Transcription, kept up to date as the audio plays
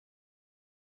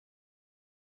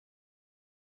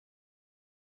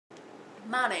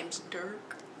My name's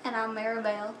Dirk. And I'm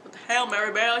Marybell. What the hell,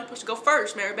 Marybell? You're supposed to go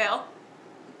first, Marybell.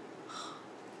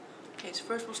 Okay, so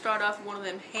first we'll start off with one of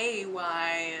them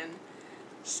Hawaiian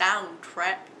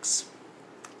soundtracks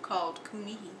called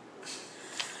Kunihi.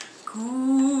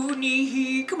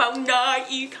 Kunihi, come on,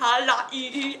 nai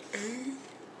kalai.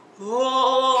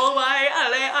 Oh, my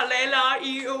ale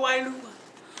lai wailu.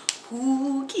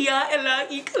 Hu kia ela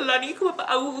I kalani kupa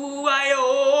au ai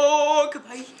o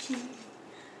kapaiki.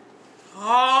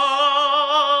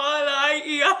 Ah, lai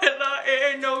ela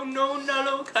e no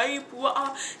nalo kai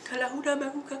pua kalauda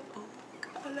mahuka o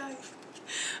kalai.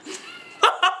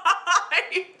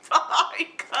 Bye,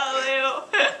 kaleo.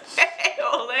 Hey,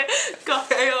 ole,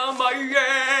 kaleo my.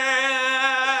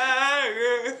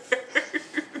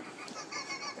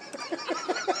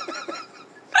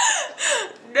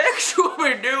 Next we'll be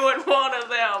doing one of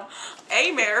them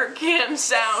American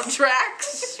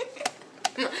soundtracks.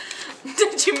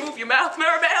 Did you move your mouth,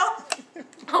 Marybell?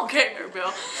 Okay,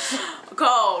 Marybell.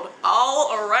 Called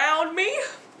All Around Me.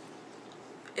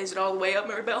 Is it all the way up,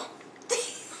 Marybell?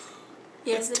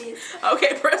 Yes, it is.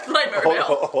 Okay, press play, Marybell.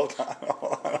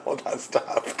 Hold on,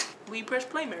 stop. Will you press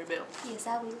play, Marybell? Yes,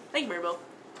 I will. Thank you, Marybell.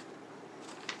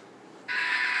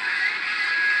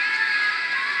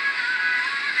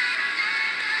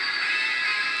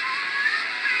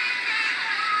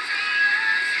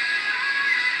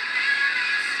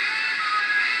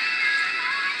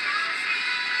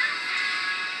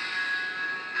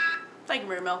 Thank you,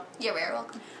 Marybell. You're very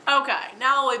welcome. Okay,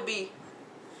 now we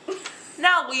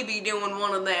be doing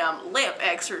one of them lip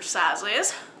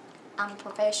exercises. I'm a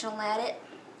professional at it.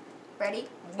 Ready?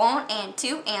 1 and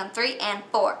 2 and 3 and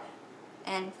 4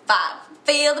 and 5.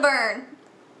 Feel the burn.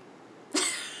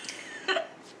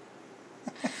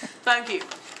 Thank you.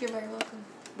 You're very welcome.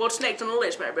 What's next on the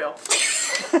list, Marybell?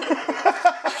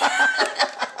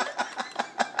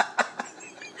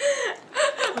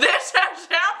 This has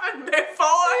happened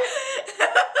before.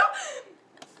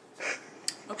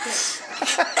 Okay.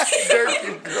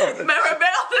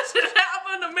 Marybell, this has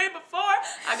happened to me before.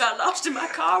 I got lost in my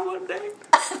car one day.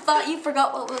 I thought you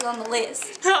forgot what was on the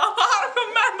list. I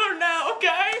remember now,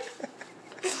 okay?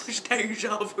 It's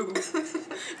deja vu.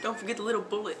 Don't forget the little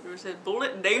bullet. It says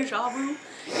bullet, deja vu.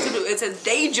 It says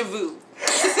deja vu.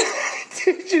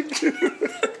 Deja vu.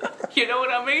 You know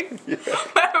what I mean? Yeah.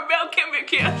 Marybell, give me a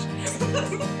kiss.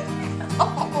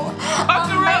 Oh,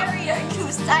 I'm married,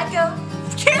 you psycho.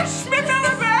 Kiss me,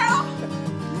 Marybell.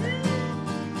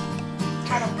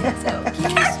 I don't think so.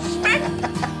 Kiss me.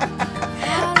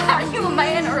 Are you a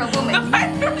man or a woman? I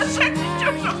said that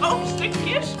you're supposed to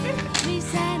kiss me.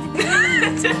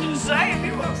 It didn't say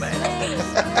you were a man.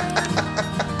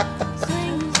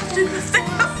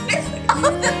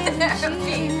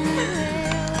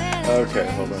 Okay,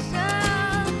 hold on.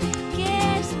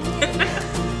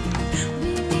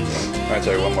 Alright,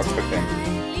 sorry, one more quick thing.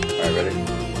 Alright, ready?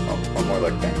 Oh, one more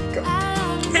like thing. Go.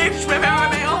 Kiss me,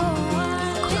 Marybell.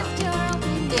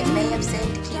 It may have said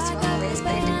to kiss you on the list,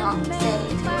 but it did not say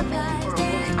if you're a man or a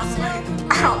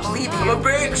woman. I don't believe you. I'm a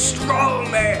big, strong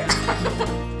man.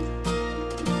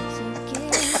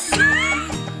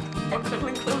 I'm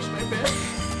cuddling close,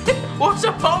 Marybell. We're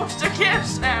supposed to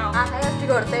kiss now. I have to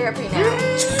go to therapy now.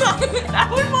 That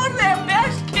was one of the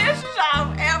best kisses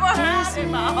I've ever had in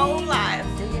my whole life.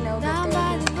 Do you know that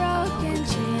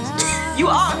therapist? You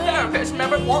are a therapist,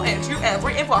 remember? 1 and 2 and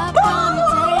 3 and 4.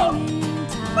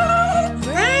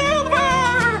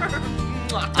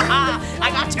 I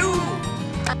got 2.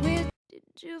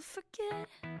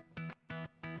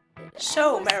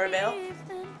 So, Marybell,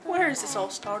 where has this all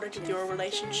started with your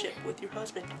relationship with your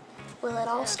husband? Well, it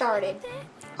all started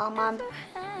on my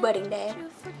wedding day.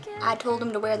 I told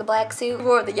him to wear the black suit, he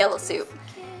wore the yellow suit.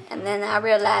 And then I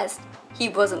realized he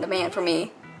wasn't the man for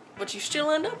me. But you still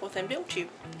end up with him, don't you?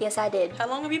 Yes, I did. How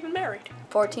long have you been married?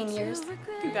 14 years.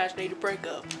 You guys need to break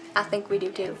up. I think we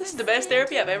do too. This is the best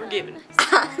therapy I've ever given.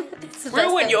 It's the best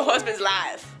Ruin thing. your husband's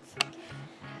life.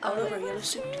 All over a yellow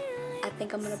suit. I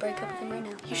think I'm gonna break up with him right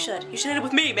now. You should. You should end it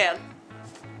with me, man.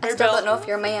 I still don't know if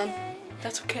you're a man.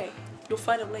 That's okay. You'll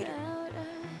find him later.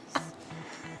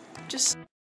 Just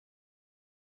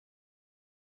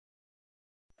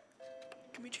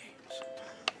give me James.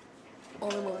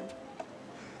 Only one.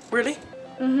 Really?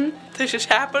 Mm-hmm. This has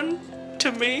happened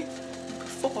to me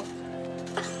before.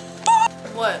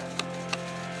 What?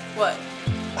 What?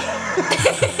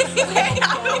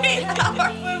 Wait.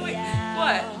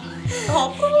 What?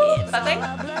 Oh, that thing?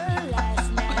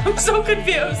 I'm so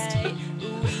confused.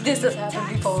 This has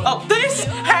happened before. Oh, this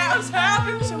has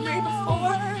happened to me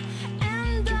before. I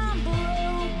don't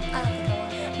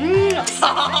think I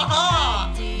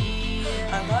want to.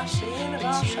 I'm not seeing it.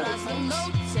 Shut up, folks.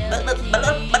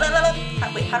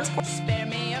 Wait, how does Spare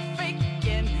me a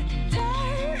freaking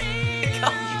diary.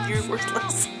 You're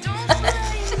worthless.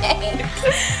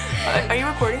 Are you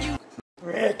recording?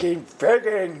 Freaking,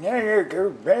 freaking,